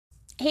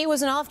He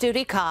was an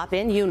off-duty cop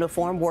in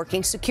uniform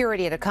working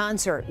security at a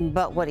concert,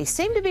 but what he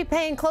seemed to be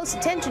paying close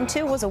attention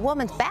to was a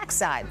woman's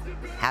backside.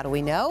 How do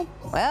we know?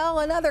 Well,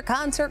 another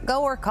concert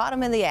goer caught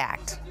him in the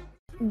act.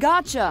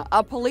 Gotcha!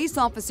 A police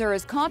officer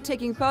is caught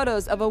taking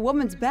photos of a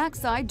woman's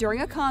backside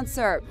during a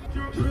concert.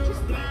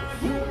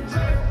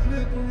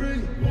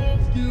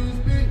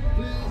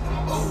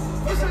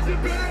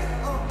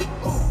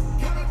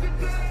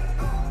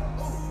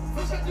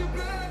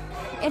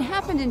 It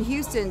happened in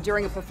Houston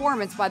during a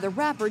performance by the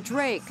rapper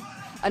Drake.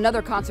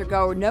 Another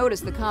concertgoer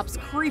noticed the cop's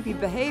creepy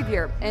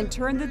behavior and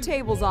turned the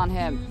tables on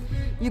him.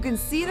 You can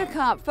see the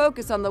cop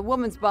focus on the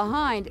woman's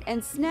behind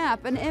and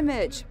snap an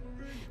image.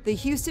 The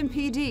Houston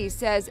PD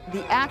says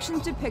the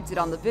actions depicted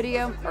on the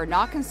video are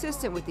not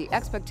consistent with the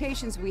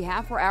expectations we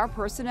have for our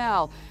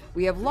personnel.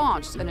 We have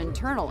launched an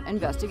internal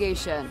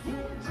investigation.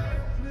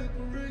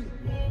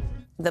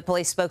 The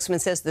police spokesman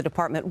says the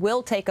department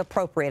will take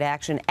appropriate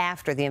action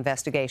after the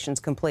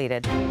investigation's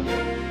completed.